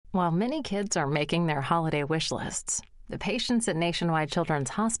While many kids are making their holiday wish lists, the patients at Nationwide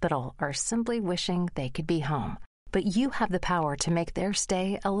Children's Hospital are simply wishing they could be home. But you have the power to make their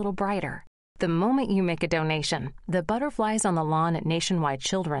stay a little brighter. The moment you make a donation, the butterflies on the lawn at Nationwide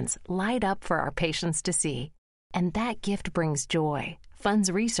Children's light up for our patients to see. And that gift brings joy,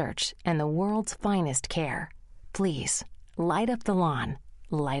 funds research, and the world's finest care. Please, light up the lawn.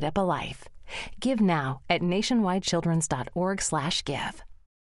 Light up a life. Give now at nationwidechildrens.org/give.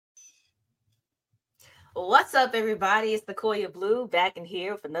 What's up, everybody? It's Nicoya Blue back in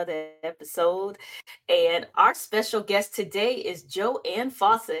here with another episode. And our special guest today is JoAnn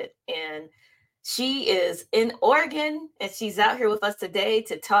Fawcett. And she is in Oregon, and she's out here with us today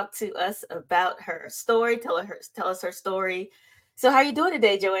to talk to us about her story, tell us her story. So how are you doing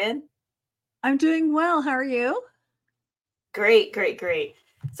today, JoAnn? I'm doing well. How are you? Great.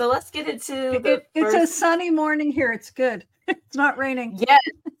 So let's get into it's a sunny morning here. It's good. It's not raining.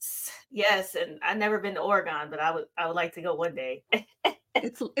 Yes. And I've never been to Oregon, but I would like to go one day.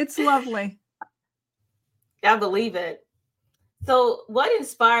 It's lovely. I believe it. So what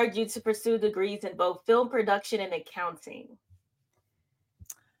inspired you to pursue degrees in both film production and accounting?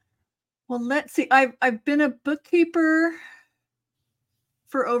 Well, let's see. I've been a bookkeeper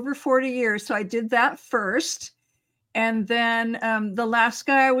for over 40 years. So I did that first. And then the last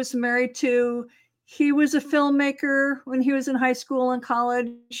guy I was married to, he was a filmmaker when he was in high school and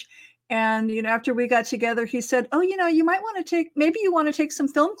college. And, after we got together, he said, oh, you might want to maybe you want to take some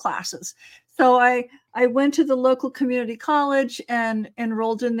film classes. So I went to the local community college and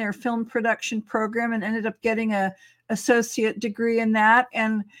enrolled in their film production program and ended up getting a associate degree in that.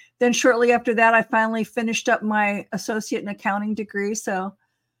 And then shortly after that, I finally finished up my associate in accounting degree. So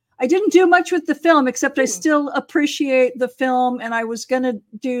I didn't do much with the film, except I still appreciate the film. And I was going to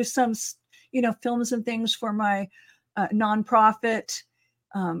do some, films and things for my nonprofit.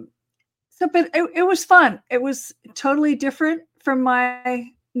 But it was fun. It was totally different from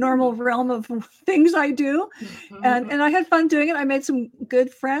my normal realm of things I do. And I had fun doing it. I made some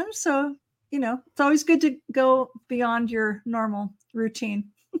good friends. So, it's always good to go beyond your normal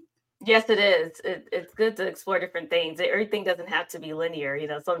routine. Yes, it is. It's good to explore different things. Everything doesn't have to be linear.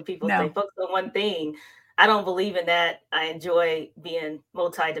 Some people say focus on one thing. I don't believe in that. I enjoy being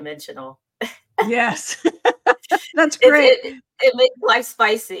multidimensional. Yes, that's great. It makes life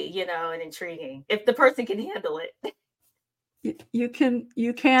spicy, and intriguing if the person can handle it. You can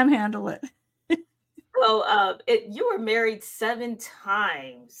handle it. So, you were married 7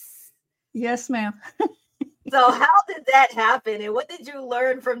 times. Yes, ma'am. So how did that happen? And what did you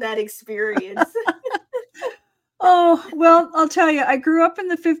learn from that experience? Oh, well, I'll tell you, I grew up in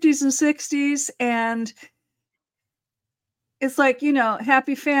the 50s and 60s, and it's like,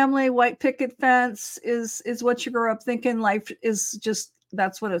 happy family, white picket fence is what you grow up thinking. Life is just,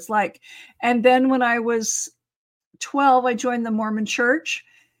 that's what it's like. And then when I was 12, I joined the Mormon Church.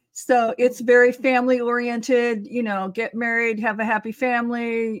 So it's very family oriented, get married, have a happy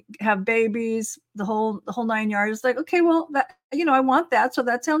family, have babies, the whole 9 yards. It's like, okay, well, that, I want that. So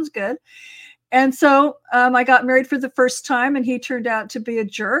that sounds good. And so I got married for the first time, and he turned out to be a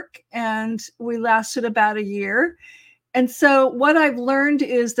jerk, and we lasted about a year. And so what I've learned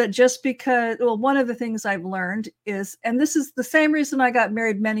is that one of the things I've learned is, and this is the same reason I got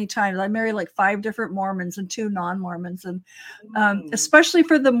married many times. I married like 5 different Mormons and 2 non-Mormons. And especially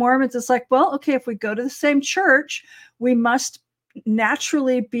for the Mormons, it's like, well, okay, if we go to the same church, we must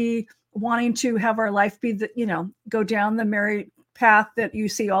naturally be wanting to have our life be go down the married path that you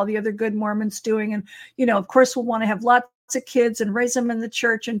see all the other good Mormons doing. And, of course, we'll want to have lots of kids and raise them in the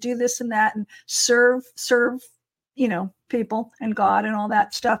church and do this and that and serve people and God and all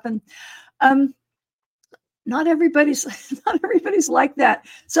that stuff. And not everybody's like that.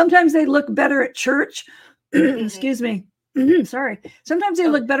 Sometimes they look better at church. Excuse me. Sorry. Sometimes they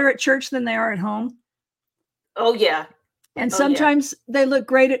look better at church than they are at home. Oh, yeah. And sometimes they look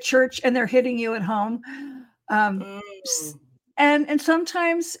great at church and they're hitting you at home. And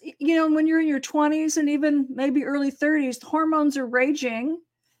sometimes, when you're in your 20s and even maybe early 30s, hormones are raging.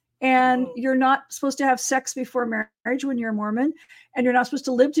 And you're not supposed to have sex before marriage when you're a Mormon, and you're not supposed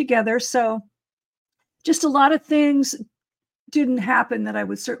to live together. So just a lot of things didn't happen that I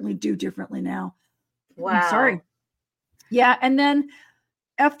would certainly do differently now. Wow. I'm sorry. Yeah. And then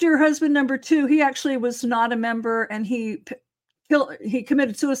after husband number 2, he actually was not a member, and he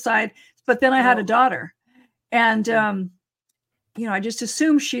committed suicide, but then I had a daughter, and, I just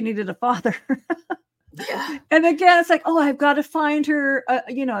assumed she needed a father. Yeah. And again, it's like, oh, I've got to find her,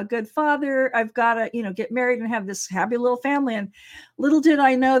 a good father. I've got to, get married and have this happy little family. And little did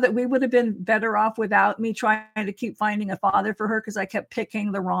I know that we would have been better off without me trying to keep finding a father for her, because I kept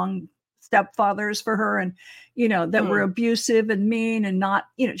picking the wrong stepfathers for her, and, that were abusive and mean and not,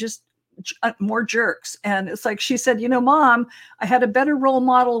 just more jerks. And it's like, she said, Mom, I had a better role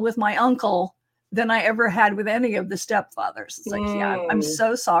model with my uncle than I ever had with any of the stepfathers. It's like, yeah, I'm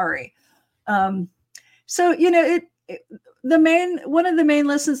so sorry. So, one of the main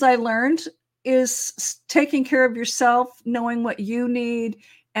lessons I learned is taking care of yourself, knowing what you need,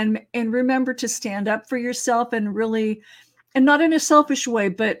 and remember to stand up for yourself, and really, and not in a selfish way,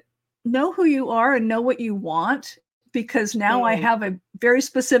 but know who you are and know what you want, because now I have a very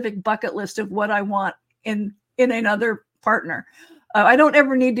specific bucket list of what I want in another partner. I don't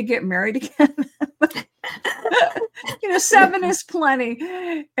ever need to get married again. 7 is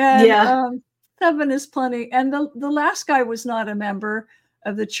plenty. And 7 is plenty. And the last guy was not a member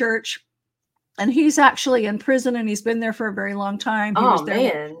of the church, and he's actually in prison, and he's been there for a very long time. He was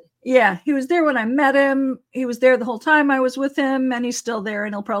there. Man. Yeah, he was there when I met him. He was there the whole time I was with him, and he's still there,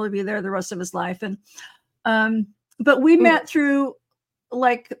 and he'll probably be there the rest of his life. And but we met through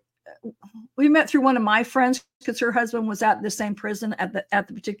one of my friends, because her husband was at the same prison at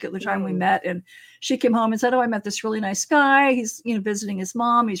the particular time we met. And she came home and said, oh, I met this really nice guy. He's, visiting his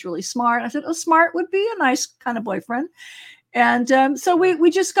mom. He's really smart. I said, oh, smart would be a nice kind of boyfriend. And so we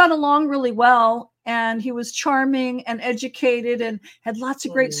just got along really well. And he was charming and educated and had lots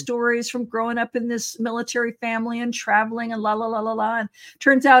of great stories from growing up in this military family and traveling and la, la, la, la, la. And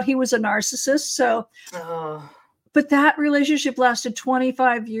turns out he was a narcissist. So, but that relationship lasted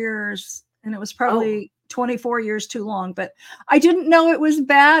 25 years, and it was probably 24 years too long. But I didn't know it was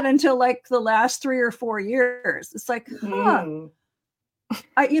bad until like the last 3 or 4 years. It's like, I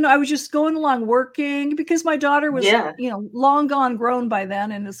was just going along working, because my daughter was, long gone grown by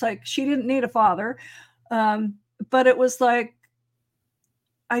then. And it's like, she didn't need a father. But it was like,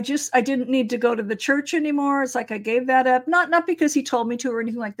 I didn't need to go to the church anymore. It's like, I gave that up, not because he told me to or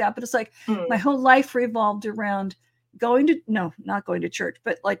anything like that, but it's like my whole life revolved around not going to church,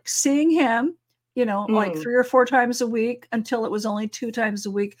 but like seeing him, like 3 or 4 times a week, until it was only 2 times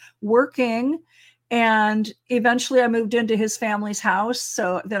a week, working. And eventually I moved into his family's house.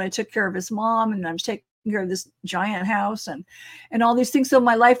 So then I took care of his mom, and I was taking care of this giant house and all these things. So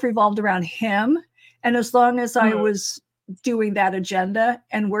my life revolved around him. And as long as I was doing that agenda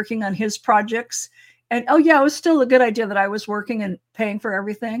and working on his projects, and it was still a good idea that I was working and paying for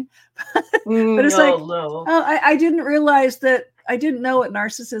everything. But it's I didn't realize that I didn't know what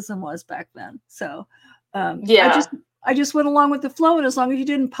narcissism was back then. So I just went along with the flow. And as long as you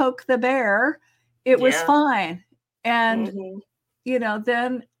didn't poke the bear, it was fine. And,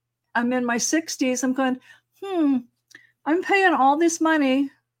 then I'm in my 60s. I'm going, I'm paying all this money.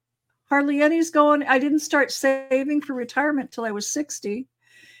 Hardly any's going. I didn't start saving for retirement till I was 60.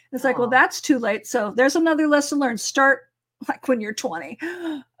 It's like, well, that's too late. So there's another lesson learned. Start like when you're 20.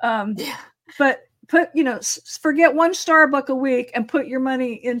 But put, forget one Starbucks a week and put your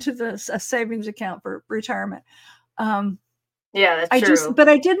money into a savings account for retirement. That's true. But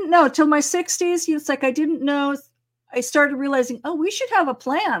I didn't know till my 60s. It's like, I didn't know. I started realizing, we should have a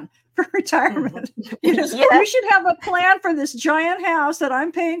plan for retirement. We should have a plan for this giant house that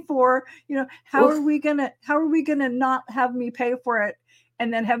I'm paying for. How are we gonna not have me pay for it,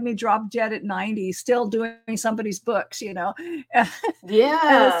 and then have me drop dead at 90, still doing somebody's books? And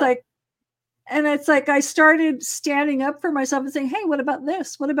it's like I started standing up for myself and saying, hey, what about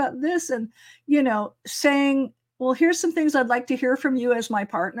this? What about this? And saying, well, here's some things I'd like to hear from you as my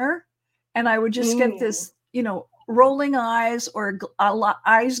partner. And I would just get this, rolling eyes or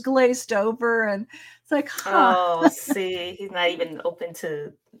eyes glazed over. And it's like, see, he's not even open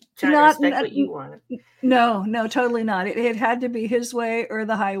to trying to respect what you want. No, totally not. It had to be his way or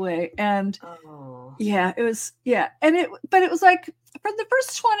the highway. And it was, but it was like, for the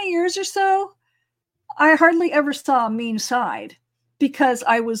first 20 years or so, I hardly ever saw a mean side, because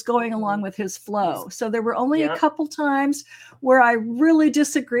I was going along with his flow. So there were only a couple times where I really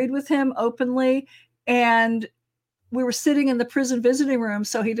disagreed with him openly. And we were sitting in the prison visiting room,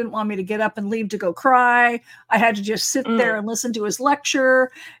 so he didn't want me to get up and leave to go cry. I had to just sit there and listen to his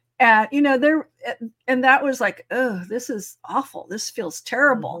lecture. And, and that was like, oh, this is awful. This feels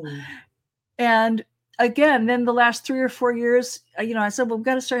terrible. And again, then the last 3 or 4 years, I said, well, we've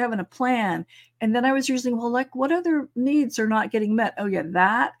got to start having a plan. And then I was using, well, like, what other needs are not getting met? Oh yeah,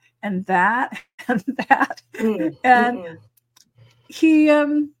 that and that and that. And he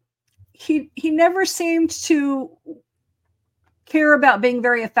never seemed to care about being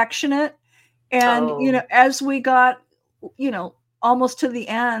very affectionate. And, as we got, almost to the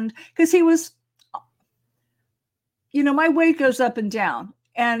end, because he was, my weight goes up and down,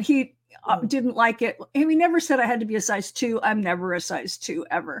 and he didn't like it. And he never said I had to be a size 2. I'm never a size 2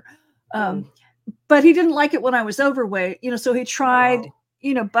 ever. But he didn't like it when I was overweight, so he tried,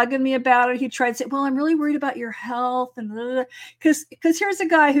 bugging me about it. He tried to say, well, I'm really worried about your health. And because here's a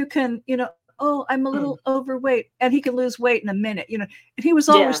guy who can, oh, I'm a little overweight, and he can lose weight in a minute, and he was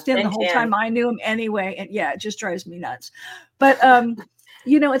always thin the whole time I knew him anyway. And it just drives me nuts. But,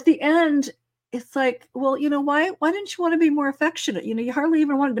 at the end, it's like, well, why didn't you want to be more affectionate? You hardly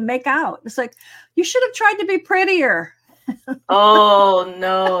even wanted to make out. It's like, you should have tried to be prettier. Oh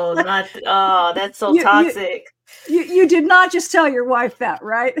no, that's so toxic. You did not just tell your wife that,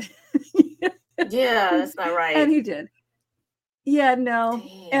 right? Yeah, that's not right. And he did. Yeah, no.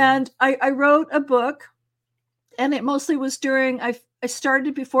 Damn. And I wrote a book, and it mostly was during, I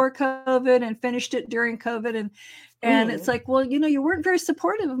started before COVID and finished it during COVID. And it's like, well, you weren't very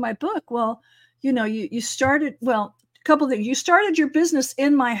supportive of my book. Well, you started, well, a couple of things. You started your business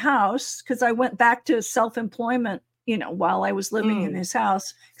in my house, because I went back to self-employment, while I was living in his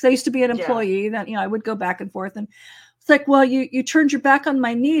house, because I used to be an employee. Then, I would go back and forth. And it's like, well, you turned your back on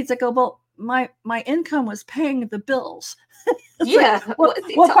my needs. I go, well, my income was paying the bills. Yeah. Like,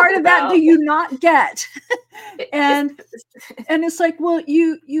 what part of that do you not get? and it's like, well,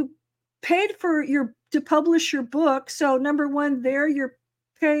 you paid to publish your book. So number one, there you're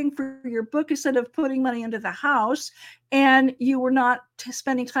paying for your book instead of putting money into the house, and you were not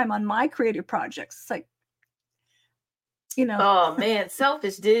spending time on my creative projects. It's like, oh man,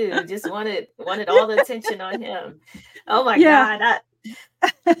 selfish dude, just wanted all the attention on him. Oh my God.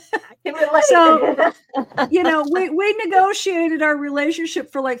 I can relate. So, we negotiated our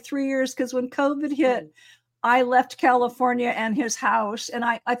relationship for like 3 years, because when COVID hit, I left California and his house, and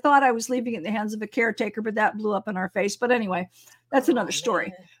I thought I was leaving it in the hands of a caretaker, but that blew up in our face. But anyway, that's another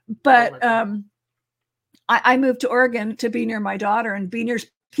story. Man. But I moved to Oregon to be near my daughter and be near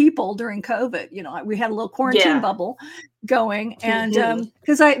people during COVID. We had a little quarantine bubble going, and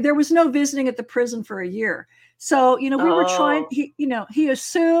because there was no visiting at the prison for a year. So, we were trying, he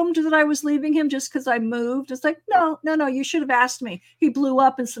assumed that I was leaving him just because I moved. It's like, no, you should have asked me. He blew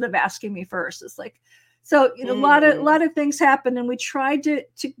up instead of asking me first. It's like, so, a lot of things happened, and we tried to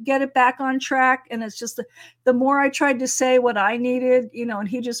get it back on track. And it's just the more I tried to say what I needed, and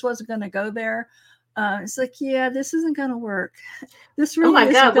he just wasn't going to go there. It's like, yeah, this isn't going to work. This really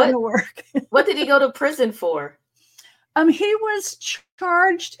isn't going to work. What did he go to prison for? He was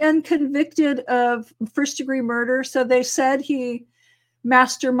charged and convicted of first-degree murder. So they said he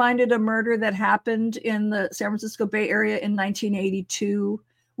masterminded a murder that happened in the San Francisco Bay Area in 1982,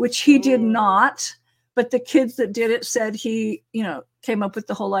 which he did not. But the kids that did it said he, came up with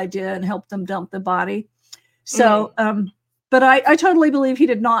the whole idea and helped them dump the body. So, but I totally believe he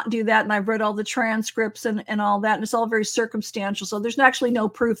did not do that. And I've read all the transcripts and all that. And it's all very circumstantial. So there's actually no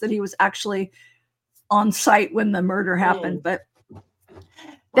proof that he was actually on site when the murder happened. But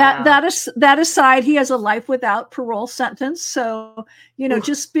that aside, he has a life without parole sentence. So,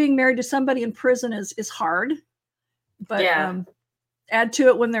 just being married to somebody in prison is hard. But add to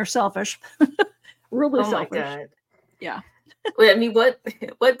it when they're selfish. Really selfish. My God. Yeah. Well, I mean,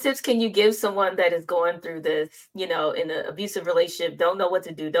 what tips can you give someone that is going through this, in an abusive relationship, don't know what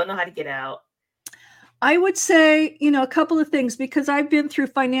to do, don't know how to get out? I would say, a couple of things, because I've been through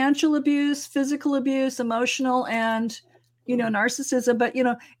financial abuse, physical abuse, emotional, and, narcissism. But,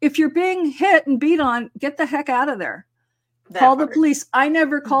 if you're being hit and beat on, get the heck out of there. Call the police. I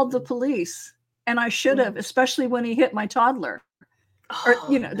never called the police, and I should have, especially when he hit my toddler. Or,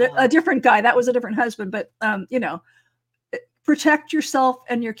 a different guy. That was a different husband. But, protect yourself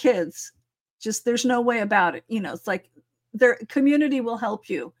and your kids. Just, there's no way about it. It's like their community will help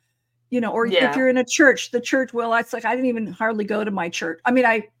you. Or if you're in a church, the church will. It's like, I didn't even hardly go to my church. I mean,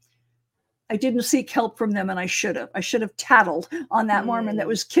 I didn't seek help from them, and I should have tattled on that Mormon that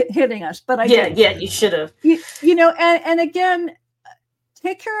was hitting us. But I didn't. Yeah, you should have. And again,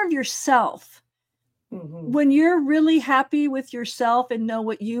 take care of yourself. When you're really happy with yourself and know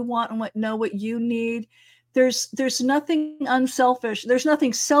what you want and know what you need, there's nothing unselfish. There's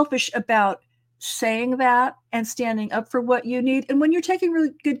nothing selfish about saying that and standing up for what you need. And when you're taking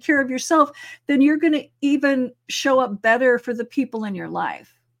really good care of yourself, then you're going to even show up better for the people in your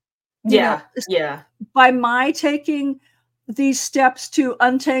life. Yeah. By my taking these steps to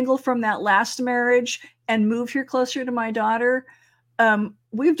untangle from that last marriage and move here closer to my daughter,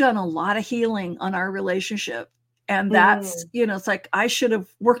 we've done a lot of healing on our relationship. And that's, it's like, I should have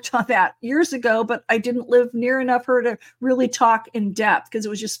worked on that years ago, but I didn't live near enough her to really talk in depth, because it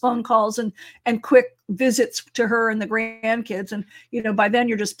was just phone calls and quick visits to her and the grandkids. And, by then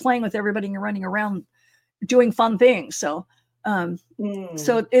you're just playing with everybody and you're running around doing fun things. So,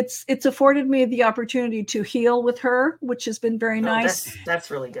 so it's afforded me the opportunity to heal with her, which has been very nice.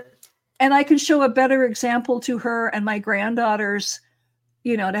 That's really good. And I can show a better example to her and my granddaughters,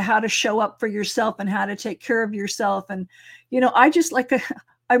 to how to show up for yourself and how to take care of yourself. And, I just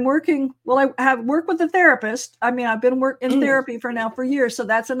I'm working, I have worked with a therapist. I mean, I've been in therapy for years. So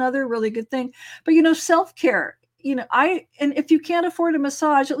that's another really good thing. But, self-care, and if you can't afford a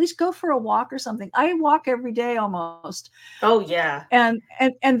massage, at least go for a walk or something. I walk every day almost. Oh yeah. And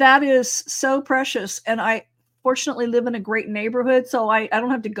that is so precious. And I fortunately live in a great neighborhood, so I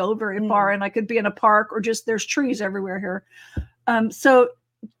don't have to go very far, and I could be in a park or just, there's trees everywhere here. So,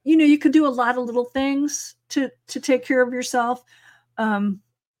 you could do a lot of little things to take care of yourself. I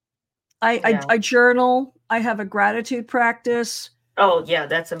journal. I have a gratitude practice. Oh yeah,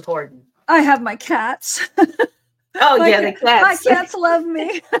 that's important. I have my cats. Oh the cats. My cats love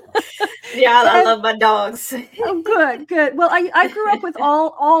me. Yeah, I love my dogs. Oh, good. Well, I grew up with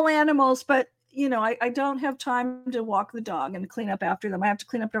all animals, but I don't have time to walk the dog and clean up after them. I have to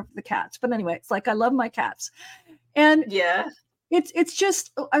clean up after the cats. But anyway, it's like, I love my cats. And it's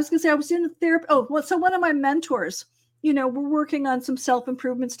just, I was gonna say, I was in therapy. So one of my mentors, we're working on some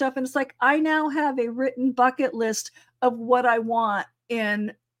self-improvement stuff. And it's like, I now have a written bucket list of what I want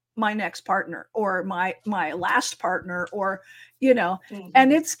in my next partner or my last partner, or,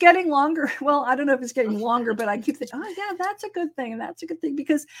 and it's getting longer. Well, I don't know if it's getting longer, but I keep thinking, oh yeah, that's a good thing. And that's a good thing,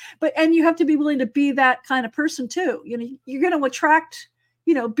 and you have to be willing to be that kind of person too. You're going to attract,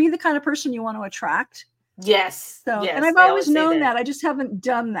 be the kind of person you want to attract. Yes. So, yes, and I've always known that. I just haven't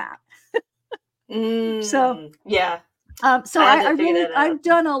done that. So, yeah. So I've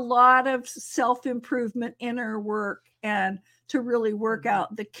done a lot of self-improvement, inner work, and to really work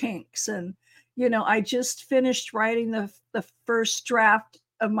out the kinks. And, I just finished writing the first draft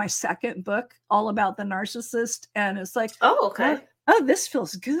of my second book, all about the narcissist. And it's like, oh, okay. Oh, this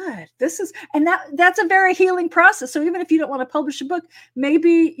feels good. That's a very healing process. So even if you don't want to publish a book,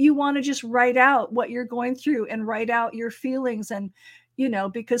 maybe you want to just write out what you're going through and write out your feelings. And,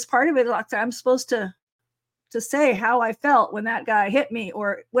 because part of it, I'm supposed to say how I felt when that guy hit me,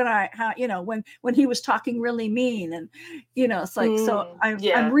 or when when he was talking really mean. And, it's like, so I'm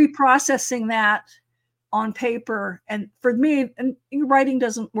reprocessing that on paper. And for me, and writing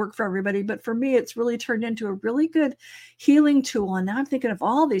doesn't work for everybody, but for me, it's really turned into a really good healing tool. And now I'm thinking of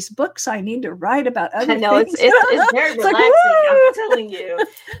all these books I need to write about other things. It's very relaxing. Like, I'm telling you,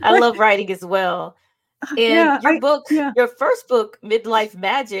 I love writing as well. And your book, your first book, Midlife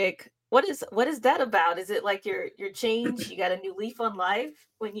Magic, what is that about? Is it like your change? You got a new leaf on life?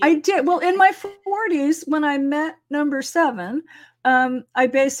 I did. Well, in my 40s, when I met number 7, I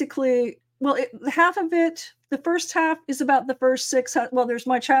basically, half of it, the first half is about the first 6. Well, there's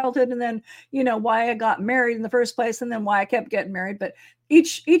my childhood, and then, why I got married in the first place, and then why I kept getting married. But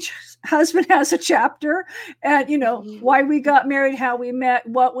each husband has a chapter, and, why we got married, how we met,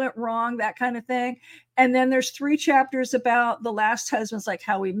 what went wrong, that kind of thing. And then there's 3 chapters about the last husband's, like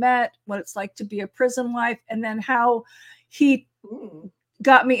how we met, what it's like to be a prison wife, and then how he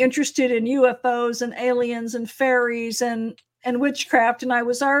got me interested in UFOs and aliens and fairies and witchcraft. And I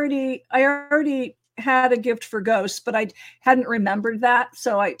already had a gift for ghosts, but I hadn't remembered that.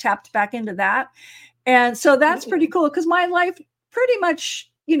 So I tapped back into that. And so that's pretty cool, because my life pretty much,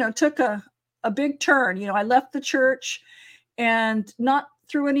 took a big turn. I left the church, and not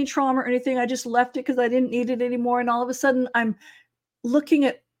through any trauma or anything. I just left it because I didn't need it anymore. And all of a sudden I'm looking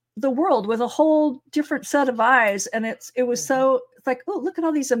at the world with a whole different set of eyes. And it's like, oh, look at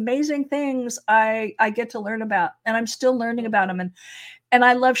all these amazing things I get to learn about, and I'm still learning about them. And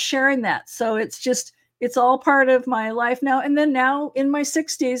I love sharing that. So it's all part of my life now. And then now in my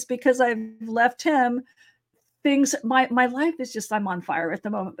 60s, because I've left him, my life is just, I'm on fire at the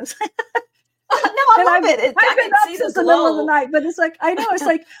moment. I love it. I've been up since the middle of the night, but it's like, I know, it's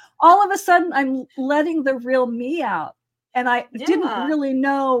like all of a sudden I'm letting the real me out. And I didn't really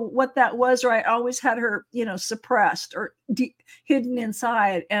know what that was, or I always had her, suppressed or hidden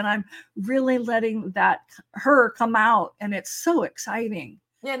inside. And I'm really letting her come out. And it's so exciting.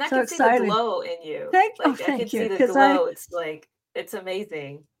 Yeah, and I can see the glow in you. Thank you. I can see the glow. It's like, it's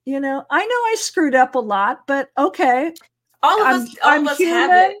amazing. I know I screwed up a lot, but okay. All of us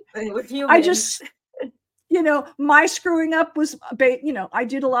have it. We're human. my screwing up was, I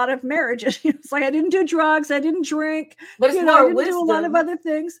did a lot of marriages. It's like I didn't do drugs, I didn't drink, but it's I more didn't do a lot of wisdom. other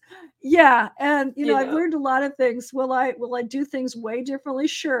things. Yeah, and I've know. learned a lot of things. Will I do things way differently?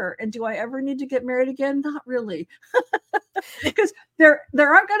 Sure. And do I ever need to get married again? Not really, because there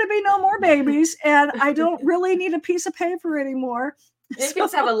aren't going to be no more babies, and I don't really need a piece of paper anymore. You can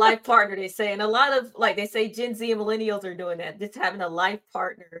just have a life partner, they say. And a lot of, like they say, Gen Z and millennials are doing that. Just having a life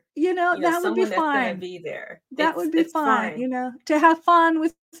partner. That would be someone that's going to fine. be there. That would be fine, to have fun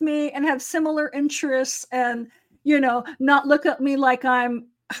with me and have similar interests and, not look at me like I'm,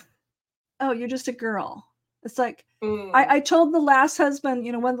 oh, you're just a girl. It's like, I told the last husband,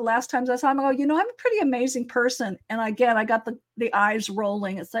 one of the last times I saw him, I go, I'm a pretty amazing person. And again, I got the eyes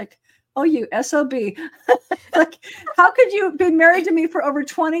rolling. It's like, oh, you SOB. Like, how could you be married to me for over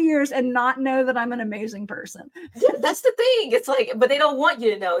 20 years and not know that I'm an amazing person? Yeah, that's the thing. It's like, but they don't want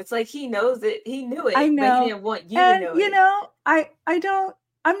you to know. It's like he knows it. He knew it. I know. But he didn't want you to know it.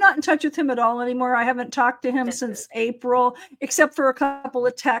 I'm not in touch with him at all anymore. I haven't talked to him since April, except for a couple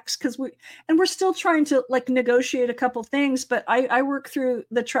of texts, we're still trying to like negotiate a couple things, but I work through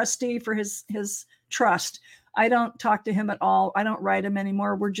the trustee for his trust. I don't talk to him at all. I don't write him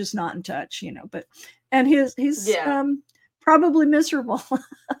anymore. We're just not in touch, and he's probably miserable.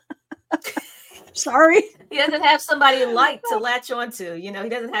 Sorry. He doesn't have somebody light to latch onto. He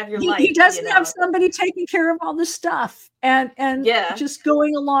doesn't have your light. He doesn't have somebody taking care of all the stuff and just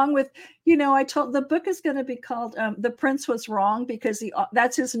going along with, I told the book is going to be called The Prince Was Wrong, because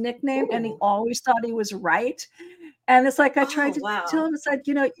that's his nickname. Ooh. And he always thought he was right. And it's like, I tried to tell him, it's like,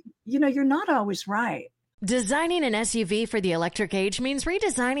 you're not always right. Designing an SUV for the electric age means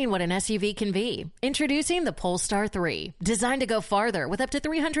redesigning what an SUV can be. Introducing the Polestar 3, designed to go farther with up to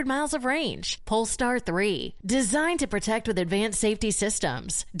 300 miles of range. Polestar 3, designed to protect with advanced safety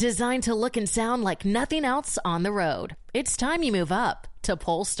systems. Designed to look and sound like nothing else on the road. It's time you move up to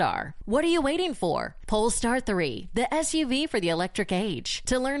Polestar. What are you waiting for? Polestar 3, the SUV for the electric age.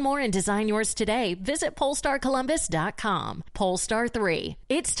 To learn more and design yours today, visit polestarcolumbus.com. Polestar 3,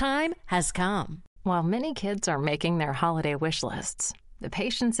 its time has come. While many kids are making their holiday wish lists, the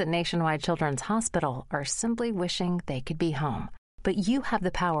patients at Nationwide Children's Hospital are simply wishing they could be home. But you have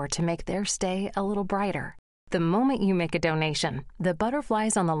the power to make their stay a little brighter. The moment you make a donation, the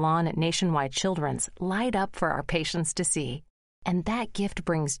butterflies on the lawn at Nationwide Children's light up for our patients to see. And that gift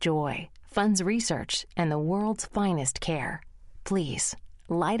brings joy, funds research, and the world's finest care. Please,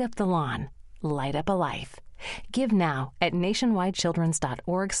 light up the lawn. Light up a life. Give now at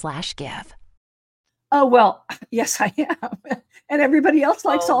nationwidechildrens.org/give. Oh, well, yes, I am. And everybody else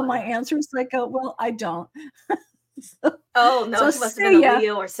likes all my answers. I go, well, I don't. No, he must have been a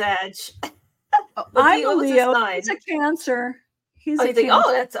Leo or Sag. I'm a Leo. He's a Cancer. He's a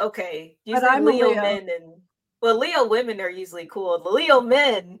Cancer. That's okay. Usually I'm Leo men Leo women are usually cool. The Leo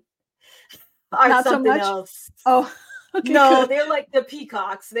men are not something else. Oh, okay, no, good. They're like the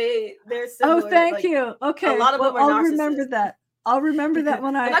peacocks. They're similar. Oh, thank you. Okay, a lot of them are I'll narcissists. remember that. I'll remember that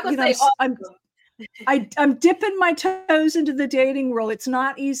when I'm dipping my toes into the dating world. It's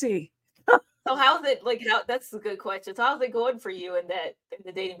not easy. So how's it that's a good question. So how's it going for you in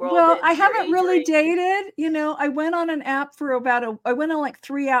the dating world? Well, I haven't really dated. I went on an app for I went on like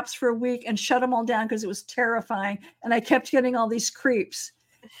 3 apps for a week and shut them all down because it was terrifying. And I kept getting all these creeps.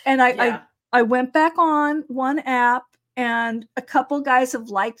 And I went back on one app and a couple guys have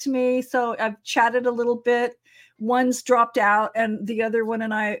liked me. So I've chatted a little bit. One's dropped out and the other one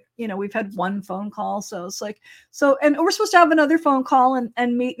and I, we've had one phone call. So it's like, and we're supposed to have another phone call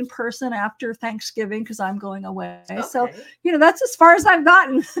and meet in person after Thanksgiving because I'm going away. Okay. So, that's as far as I've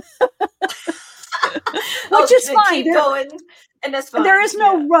gotten, which is fine. Keep going, and that's fine. There is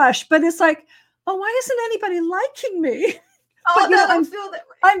no rush, but it's like, oh, why isn't anybody liking me? Oh, but, I feel that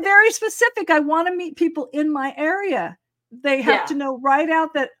way. I'm very specific. I want to meet people in my area. They have to know right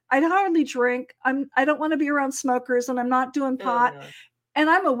out that I hardly drink. I don't want to be around smokers and I'm not doing pot. No. And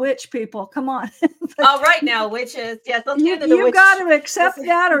I'm a witch, people. Come on. All right now, witches. Yes, let's get into the witch. You got to accept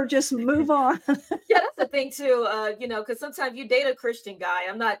that or just move on. Yeah, that's the thing too. Because sometimes you date a Christian guy.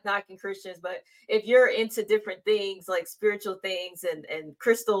 I'm not knocking Christians, but if you're into different things like spiritual things and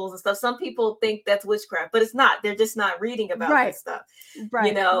crystals and stuff, some people think that's witchcraft, but it's not. They're just not reading about that stuff.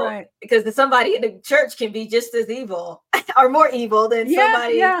 Right. Right. Because somebody in the church can be just as evil or more evil than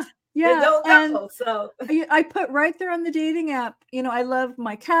somebody. Yeah. Don't know, so I put right there on the dating app, I love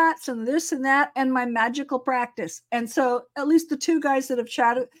my cats and this and that and my magical practice. And so at least the 2 guys that have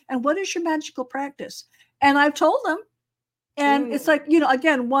chatted, and what is your magical practice? And I've told them, And it's like,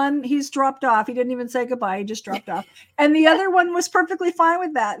 again, one, he's dropped off. He didn't even say goodbye. He just dropped off. And the other one was perfectly fine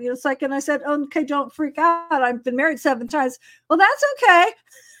with that. It's like, and I said, oh, okay, don't freak out. I've been married 7 times. Well, that's okay.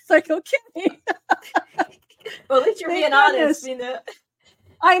 It's like, okay. Well, at least you're being honest,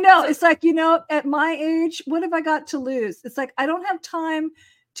 I know. It's like, at my age, what have I got to lose? It's like, I don't have time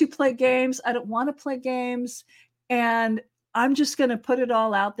to play games. I don't want to play games. And I'm just going to put it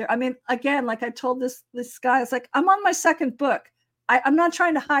all out there. I mean, again, like I told this guy, it's like, I'm on my 2nd book. I'm not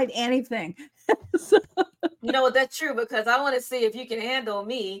trying to hide anything. So. You know what? That's true, because I want to see if you can handle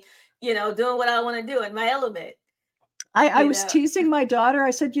me, doing what I want to do in my element. I was teasing my daughter.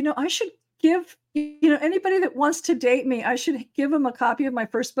 I said, I should give, anybody that wants to date me, I should give them a copy of my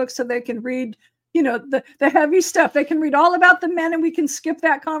first book so they can read, the heavy stuff. They can read all about the men and we can skip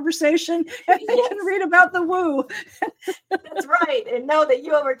that conversation and they can read about the woo. That's right. And know that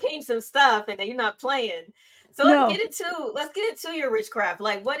you overcame some stuff and that you're not playing. So let's get into your witchcraft.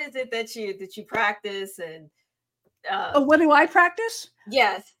 Like, what is it that you practice? And what do I practice?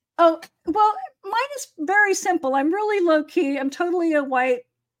 Yes. Oh, well, mine is very simple. I'm really low key. I'm totally a white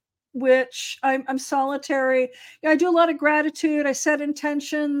witch. I'm solitary. I do a lot of gratitude. I set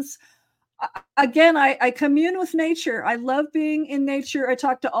intentions. Again, I commune with nature. I love being in nature. I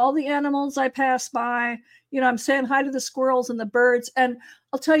talk to all the animals I pass by. I'm saying hi to the squirrels and the birds. And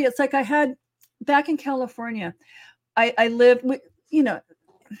I'll tell you, it's like I had back in California, I lived with,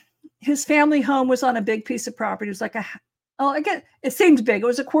 his family home was on a big piece of property. It was like it seemed big. It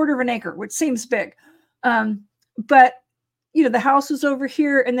was 1/4 of an acre, which seems big. But, the house was over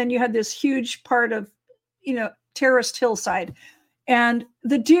here. And then you had this huge part of, terraced hillside. And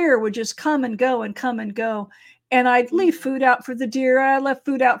the deer would just come and go and come and go. And I'd leave food out for the deer. I left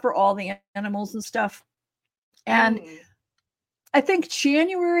food out for all the animals and stuff. And I think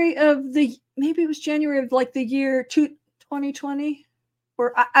January of like the year 2020,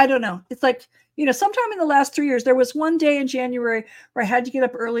 or I don't know. It's like, sometime in the last 3 years, there was one day in January where I had to get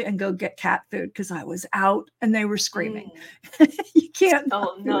up early and go get cat food because I was out and they were screaming. You can't.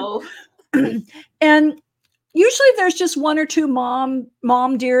 Oh, no. And usually there's just 1 or 2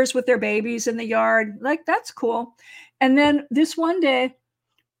 mom deers with their babies in the yard. Like, that's cool. And then this one day,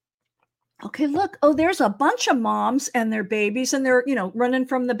 okay, look, there's a bunch of moms and their babies and they're, running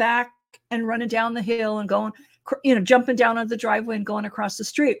from the back and running down the hill and going, jumping down on the driveway and going across the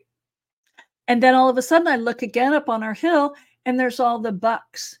street. And then all of a sudden I look again up on our hill and there's all the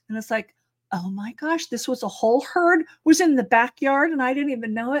bucks. And it's like, oh my gosh, this was a whole herd was in the backyard and I didn't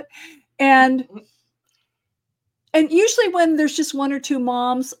even know it. And usually when there's just 1 or 2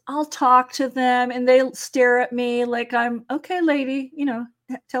 moms, I'll talk to them and they'll stare at me like I'm, okay, lady,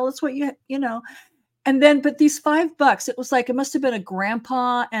 tell us what you know. And then, but these 5 bucks, it was like, it must've been a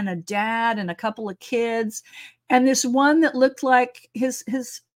grandpa and a dad and a couple of kids. And this one that looked like his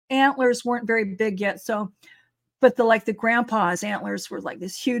antlers weren't very big yet. So, but the grandpa's antlers were like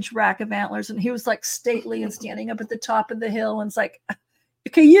this huge rack of antlers. And he was like stately and standing up at the top of the hill. And it's like,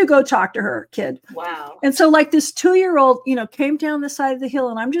 okay, you go talk to her, kid. Wow. And so like this 2-year-old, came down the side of the hill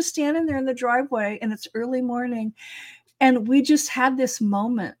and I'm just standing there in the driveway and it's early morning. And we just had this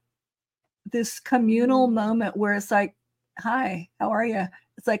moment, this communal moment where it's like, hi, how are you?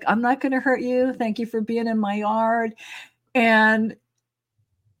 It's like, I'm not going to hurt you. Thank you for being in my yard. And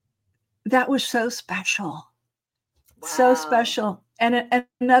that was so special. Wow. So special. And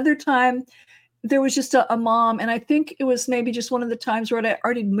another time there was just a mom, and I think it was maybe just one of the times where I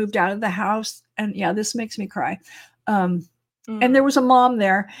already moved out of the house. And yeah, this makes me cry. And there was a mom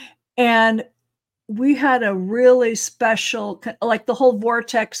there and we had a really special, like the whole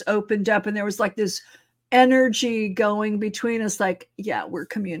vortex opened up and there was like this energy going between us. Like, yeah, we're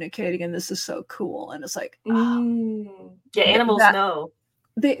communicating and this is so cool. And it's like, yeah, animals know.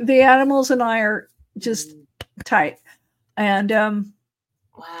 The animals and I are just tight. And,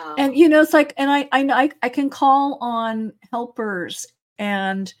 wow. And, it's like, and I can call on helpers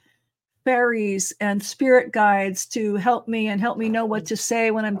and fairies and spirit guides to help me know what to say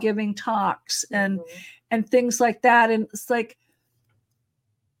when I'm giving talks and things like that. And it's like,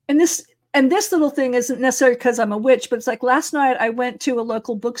 and this little thing isn't necessarily because I'm a witch, but it's like last night I went to a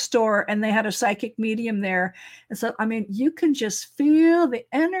local bookstore and they had a psychic medium there. And so, I mean, you can just feel the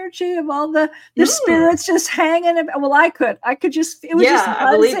energy of all the spirits just hanging. Well, I could just, it was just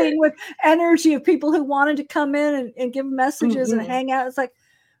buzzing with energy of people who wanted to come in and give messages and hang out. It's like,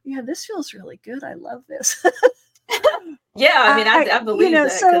 yeah, this feels really good. I love this. Yeah, I mean, I believe that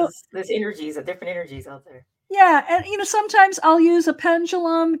because there's different energies out there. Yeah, and sometimes I'll use a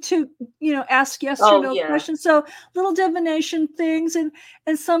pendulum to ask yes or no questions. So little divination things, and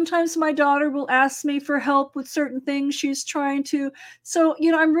sometimes my daughter will ask me for help with certain things she's trying to. So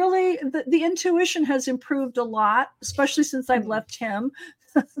I'm really the intuition has improved a lot, especially since I've left him.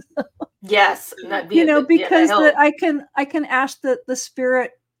 Yes, because I can ask the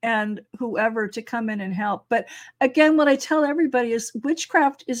spirit and whoever to come in and help. But again, what I tell everybody is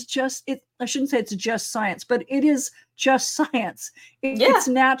witchcraft is just it. I shouldn't say it's just science, but it is just science. It's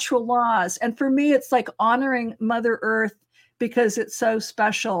natural laws. And for me, it's like honoring Mother Earth because it's so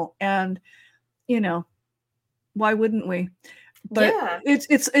special. And, why wouldn't we? But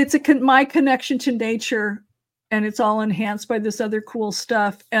it's my connection to nature, and it's all enhanced by this other cool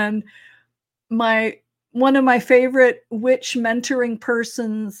stuff. And one of my favorite witch mentoring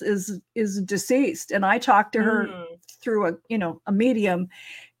persons is deceased, and I talked to her through a medium,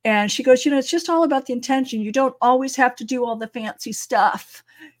 and she goes, it's just all about the intention. You don't always have to do all the fancy stuff.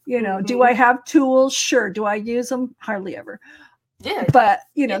 Do I have tools? Sure. Do I use them? Hardly ever. Yeah. But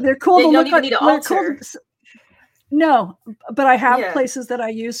they're cool to look at. Need an altar. No, but I have places that I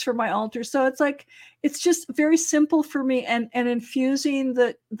use for my altar. So it's like, it's just very simple for me, and infusing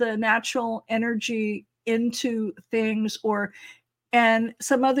the natural energy into things, and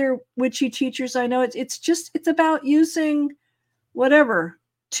some other witchy teachers I know, it's about using whatever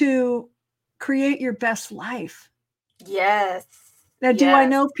to create your best life. Yes. Now, do I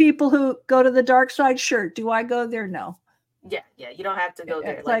know people who go to the dark side? Sure. Do I go there? No. Yeah. You don't have to go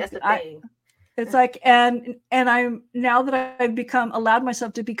there. That's the thing. It's like, and I'm, now that I've allowed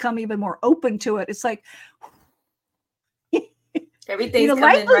myself to become even more open to it, it's like, everything's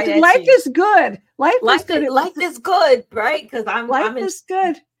coming right at you. Life is good. Life is good, right? Because I'm in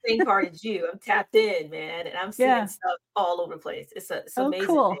good. the same part as you. I'm tapped in, man, and I'm seeing stuff all over the place. It's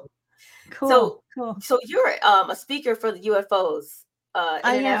amazing. Cool. So you're a speaker for the UFOs.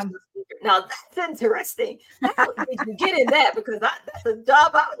 I am. Speaker. Now that's interesting. How did you get in that? Because that's a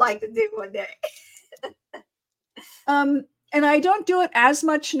job I would like to do one day. And I don't do it as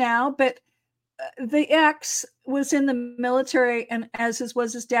much now, but the ex was in the military, and as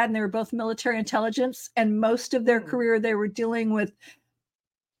was his dad, and they were both military intelligence, and most of their career they were dealing with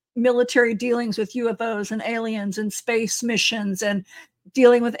military dealings with UFOs and aliens and space missions, and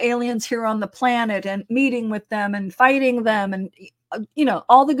dealing with aliens here on the planet, and meeting with them and fighting them, and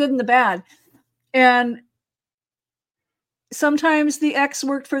all the good and the bad. And sometimes the ex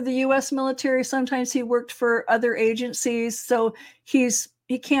worked for the US military, sometimes he worked for other agencies, so he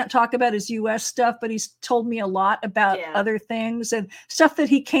can't talk about his US stuff, but he's told me a lot about other things and stuff that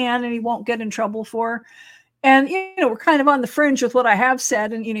he can and he won't get in trouble for. And we're kind of on the fringe with what I have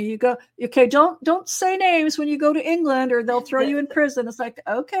said, and you go, okay, don't say names when you go to England or they'll throw you in prison. It's like,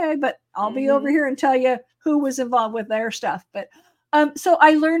 okay, but I'll be over here and tell you who was involved with their stuff. But so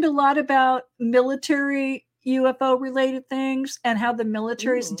I learned a lot about military UFO related things and how the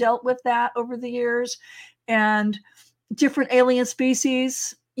military's dealt with that over the years, and different alien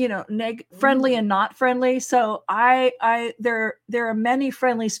species, friendly and not friendly. So there are many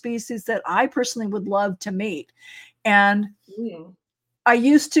friendly species that I personally would love to meet. And I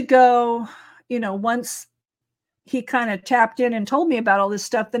used to go, once he kind of tapped in and told me about all this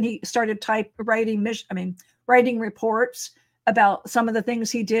stuff, then he started writing reports about some of the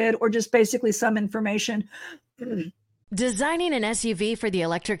things he did, or just basically some information. Designing an SUV for the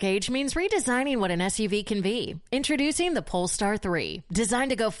electric age means redesigning what an SUV can be. Introducing the Polestar 3,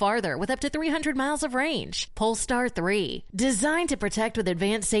 designed to go farther with up to 300 miles of range. Polestar 3, designed to protect with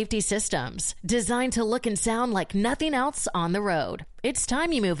advanced safety systems. Designed to look and sound like nothing else on the road. It's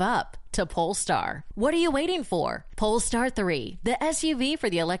time you move up to Polestar. What are you waiting for? Polestar 3, the SUV for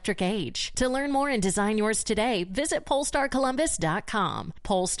the electric age. To learn more and design yours today, visit polestarcolumbus.com.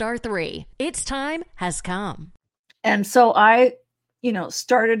 Polestar 3, its time has come. And so I,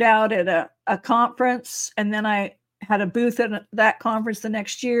 started out at a conference, and then I had a booth at that conference the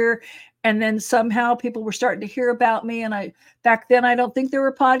next year. And then somehow people were starting to hear about me. And back then, I don't think there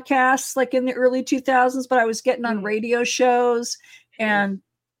were podcasts like in the early 2000s, but I was getting on radio shows. And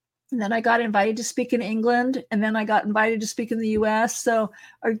then I got invited to speak in England, and then I got invited to speak in the US. So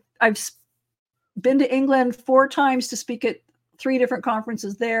I've been to England 4 times to speak at 3 different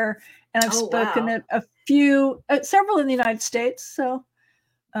conferences there. And I've spoken at several in the United States. So,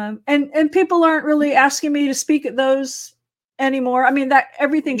 and people aren't really asking me to speak at those anymore. I mean, that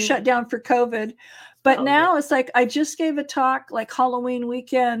everything shut down for COVID, but now it's like, I just gave a talk like Halloween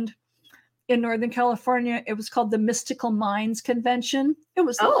weekend in Northern California. It was called the Mystical Minds Convention. It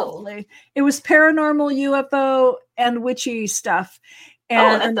was lovely. It was paranormal, UFO, and witchy stuff.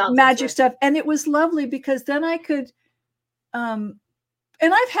 and sounds magic interesting. stuff. And it was lovely because then I could, and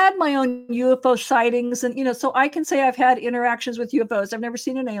I've had my own UFO sightings, and so I can say I've had interactions with UFOs. I've never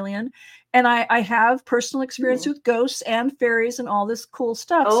seen an alien, and I have personal experience with ghosts and fairies and all this cool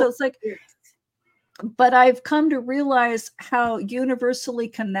stuff. So it's like, but I've come to realize how universally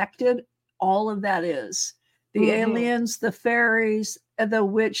connected all of that is. The aliens, the fairies, the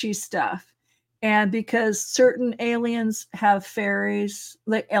witchy stuff. And because certain aliens have fairies,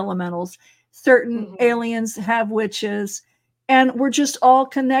 like elementals, certain aliens have witches, and we're just all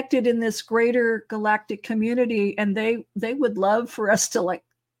connected in this greater galactic community, and they would love for us to like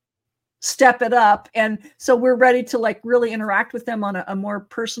step it up. And so we're ready to like really interact with them on a more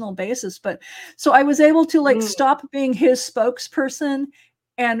personal basis. But so I was able to like stop being his spokesperson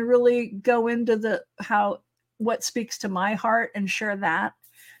and really go into what speaks to my heart and share that.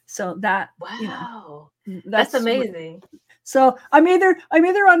 So that, that's amazing. So I'm either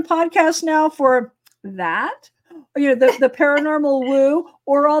on podcast now for that, the paranormal woo,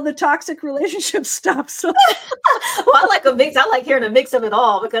 or all the toxic relationship stuff. So well, I like a mix. I like hearing a mix of it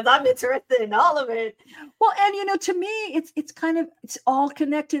all because I'm interested in all of it. Well, and to me, it's all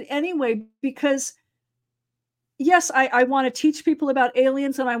connected anyway, because yes, I want to teach people about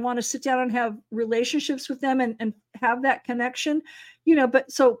aliens, and I want to sit down and have relationships with them and have that connection,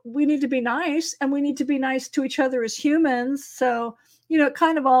 but so we need to be nice, and we need to be nice to each other as humans. So, it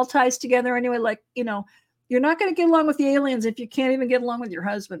kind of all ties together anyway. Like, you're not going to get along with the aliens if you can't even get along with your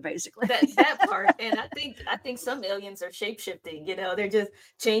husband, basically. That part. And I think some aliens are shape-shifting, they're just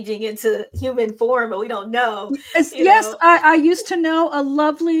changing into human form, but we don't know. Yes, I used to know a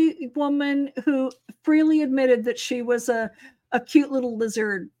lovely woman who freely admitted that she was a cute little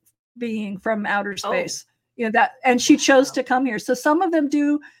lizard being from outer space. And she chose to come here. So some of them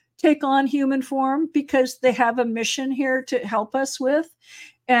do take on human form because they have a mission here to help us with.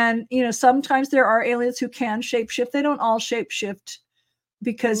 And, sometimes there are aliens who can shapeshift. They don't all shapeshift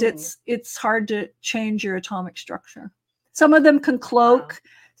because it's hard to change your atomic structure. Some of them can cloak. Wow.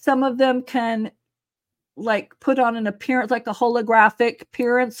 Some of them can like put on an appearance, like a holographic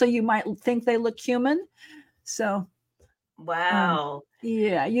appearance. So you might think they look human. So. Wow.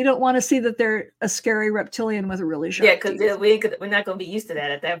 Yeah. You don't want to see that they're a scary reptilian with a really sharp teeth. Because we're not going to be used to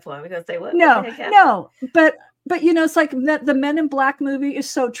that at that point. We're going to say, what? No, what the heck happened? But it's like that the Men in Black movie is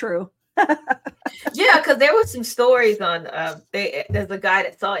so true. Yeah, because there were some stories on there's a guy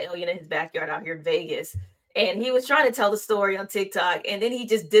that saw an alien in his backyard out here in Vegas, and he was trying to tell the story on TikTok, and then he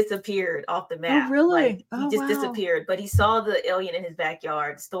just disappeared off the map. Oh, really? Like, he just disappeared, but he saw the alien in his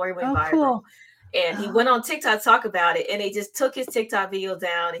backyard. The story went viral. Cool. And he went on TikTok to talk about it, and they just took his TikTok video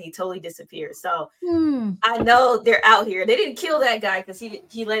down, and he totally disappeared. So I know they're out here. They didn't kill that guy because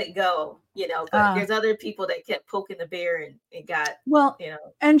he let it go, but there's other people that kept poking the bear and got,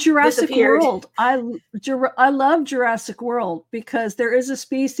 and Jurassic World. I love Jurassic World because there is a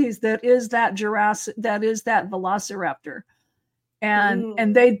species that is that Velociraptor.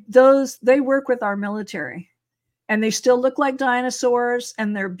 And they work with our military. And they still look like dinosaurs,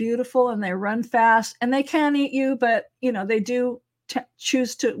 and they're beautiful, and they run fast, and they can eat you, but they do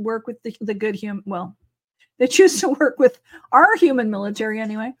choose to work with the good human. Well, they choose to work with our human military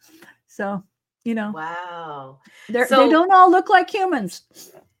anyway. So, wow, they don't all look like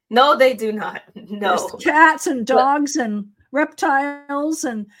humans. No, they do not. No, there's cats and dogs and reptiles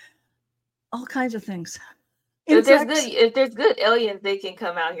and all kinds of things. If there's good aliens, they can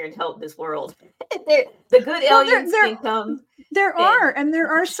come out here and help this world. The good aliens can come. There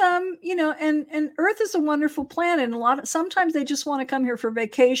are some, and Earth is a wonderful planet. And sometimes they just want to come here for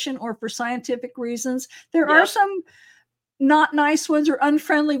vacation or for scientific reasons. There are some not nice ones or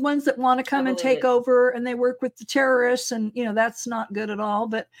unfriendly ones that want to come and take over, and they work with the terrorists, and that's not good at all.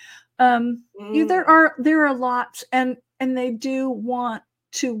 But there are lots, and they do want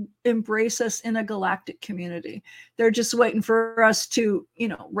to embrace us in a galactic community. They're just waiting for us to,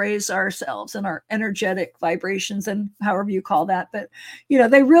 raise ourselves and our energetic vibrations, and however you call that. But,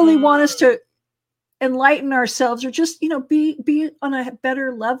 they really want us to enlighten ourselves, or just, be on a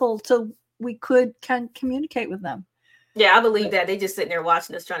better level so we can communicate with them. Yeah, I believe that. They just sitting there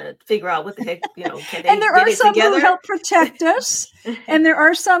watching us, trying to figure out what the heck, can they and there get are it some together? Who help protect us, and there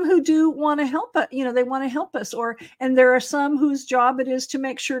are some who do want to help us. They want to help us, and there are some whose job it is to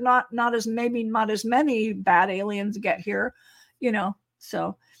make sure not as many bad aliens get here,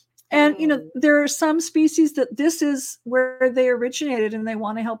 So, and there are some species that this is where they originated, and they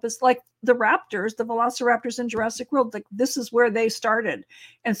want to help us, like the raptors, the velociraptors in Jurassic World. Like, this is where they started,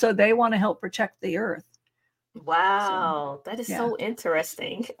 and so they want to help protect the Earth. Wow, that is yeah. so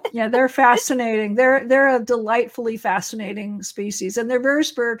interesting. Yeah, they're fascinating. They're a delightfully fascinating species, and they're very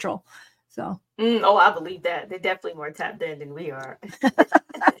spiritual. So Oh, I believe that. They're definitely more tapped in than we are.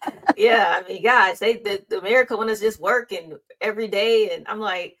 Yeah, I mean, guys, the America want us just working every day, and I'm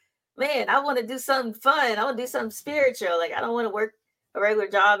like, man, I want to do something fun. I want to do something spiritual. Like, I don't want to work a regular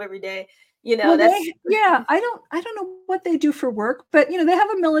job every day. You know, well, that's I don't know what they do for work, but they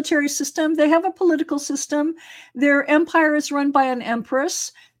have a military system, they have a political system. Their empire is run by an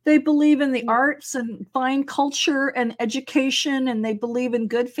empress. They believe in the arts and fine culture and education, and they believe in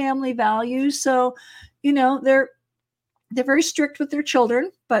good family values. So, they're very strict with their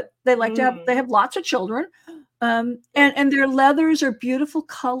children, but they like to they have lots of children. And their leathers are beautiful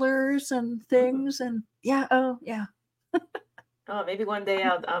colors and things. And oh maybe one day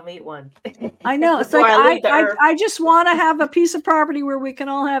I'll meet one. I know. It's Before like I leave the earth. I just want to have a piece of property where we can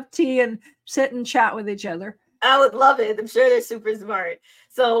all have tea and sit and chat with each other. I would love it. I'm sure they're super smart.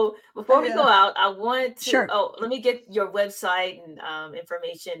 So before we go out, I want to. Sure. Oh, let me get your website and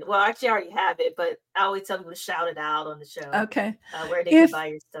information. Well, actually, I already have it, but I always tell people to shout it out on the show. Okay. Where they can buy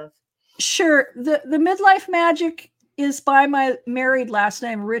your stuff. Sure. The Midlife Magic is by my married last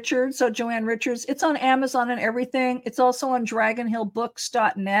name, Richards. So JoAnn Richards. It's on Amazon and everything. It's also on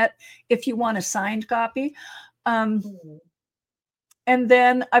dragonhillbooks.net if you want a signed copy. And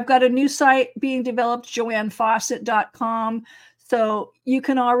then I've got a new site being developed, JoAnnFawcett.com. So you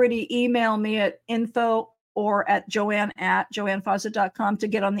can already email me at info or at JoAnn@JoAnnFawcett.com to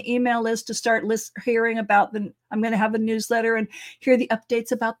get on the email list to start hearing about I'm going to have a newsletter and hear the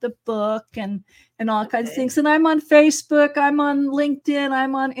updates about the book and all kinds of things. And I'm on Facebook, I'm on LinkedIn,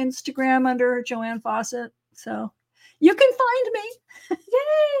 I'm on Instagram under JoAnn Fawcett. So you can find me.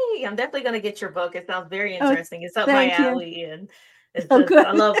 Yay! I'm definitely going to get your book. It sounds very interesting. It's up my alley, and good.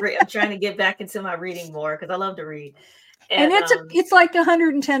 I love I'm trying to get back into my reading more because I love to read. And it's like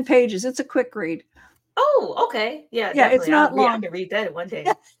 110 pages. It's a quick read. Oh, okay. Yeah, definitely. It's not long. I can read that in one day.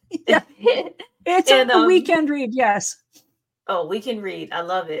 It's a weekend read, yes. Oh, weekend read. I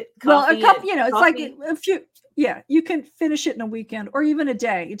love it. Well, a couple, it's like a few. Yeah, you can finish it in a weekend or even a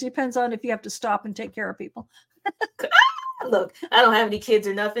day. It depends on if you have to stop and take care of people. Look, I don't have any kids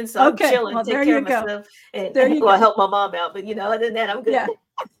or nothing, so I'm chilling, take care of myself, and help my mom out. But other than that, I'm good. Yeah.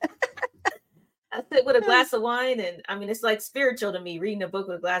 I sit with a glass of wine, and I mean, it's like spiritual to me. Reading a book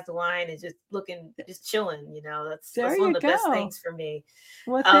with a glass of wine and just chilling. That's one of the best things for me.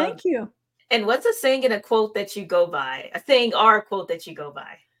 Well, thank you. And what's a saying and a quote that you go by? A saying or a quote that you go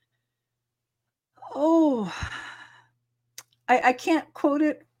by? Oh, I can't quote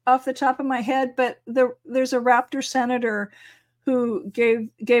it off the top of my head, but there's a Raptor senator who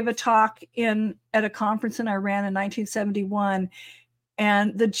gave a talk at a conference in Iran in 1971.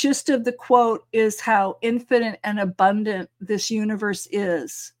 And the gist of the quote is how infinite and abundant this universe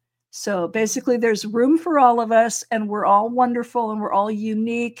is. So basically there's room for all of us, and we're all wonderful, and we're all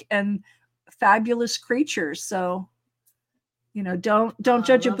unique and fabulous creatures. So, don't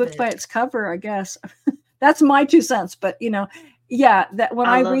judge a book by its cover, I guess. That's my 2 cents. But, that when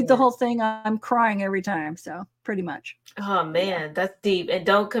I read the whole thing, I'm crying every time. So pretty much. Oh man, that's deep. And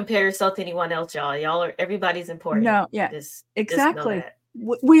don't compare yourself to anyone else, y'all. Everybody's important. No, yeah, exactly.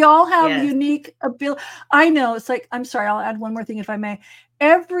 We all have unique ability. I know, it's like, I'm sorry, I'll add one more thing if I may.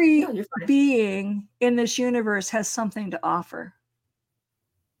 Every being in this universe has something to offer.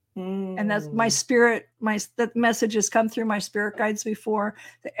 And that's my spirit, that message has come through my spirit guides before.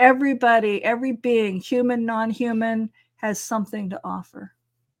 That everybody, every being, human, non-human, has something to offer.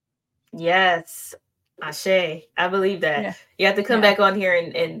 Yes. Ashe. I believe that. Yeah. You have to come back on here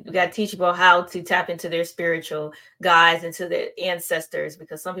and we got to teach people how to tap into their spiritual guides, into their ancestors,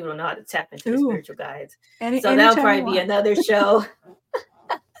 because some people don't know how to tap into their spiritual guides. So that'll probably be another show.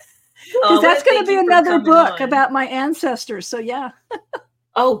 Because that's going to be another book about my ancestors. So yeah.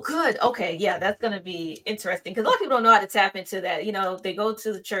 Oh, good. Okay. Yeah, that's going to be interesting because a lot of people don't know how to tap into that. They go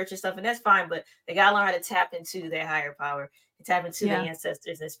to the church and stuff, and that's fine, but they got to learn how to tap into their higher power. Tap into the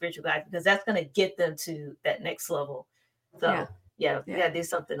ancestors and spiritual guides, because that's going to get them to that next level. So we got to do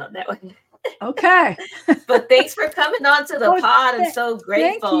something on that one. Okay. But thanks for coming on to the pod. I'm so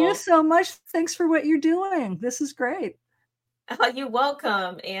grateful. Thank you so much. Thanks for what you're doing. This is great. Oh, you're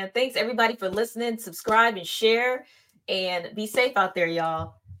welcome. And thanks everybody for listening. Subscribe and share, and be safe out there,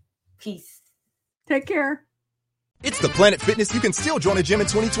 y'all. Peace. Take care. It's the Planet Fitness You Can Still Join a Gym in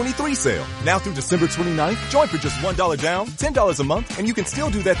 2023 sale. Now through December 29th, join for just $1 down, $10 a month, and you can still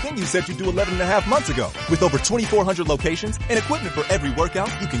do that thing you said you'd do 11 and a half months ago. With over 2,400 locations and equipment for every workout,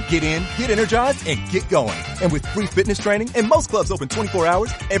 you can get in, get energized, and get going. And with free fitness training and most clubs open 24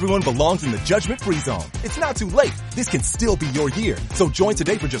 hours, everyone belongs in the judgment-free zone. It's not too late. This can still be your year. So join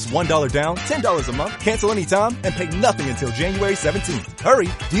today for just $1 down, $10 a month, cancel anytime, and pay nothing until January 17th. Hurry!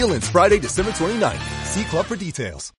 Deal ends Friday, December 29th. See club for details.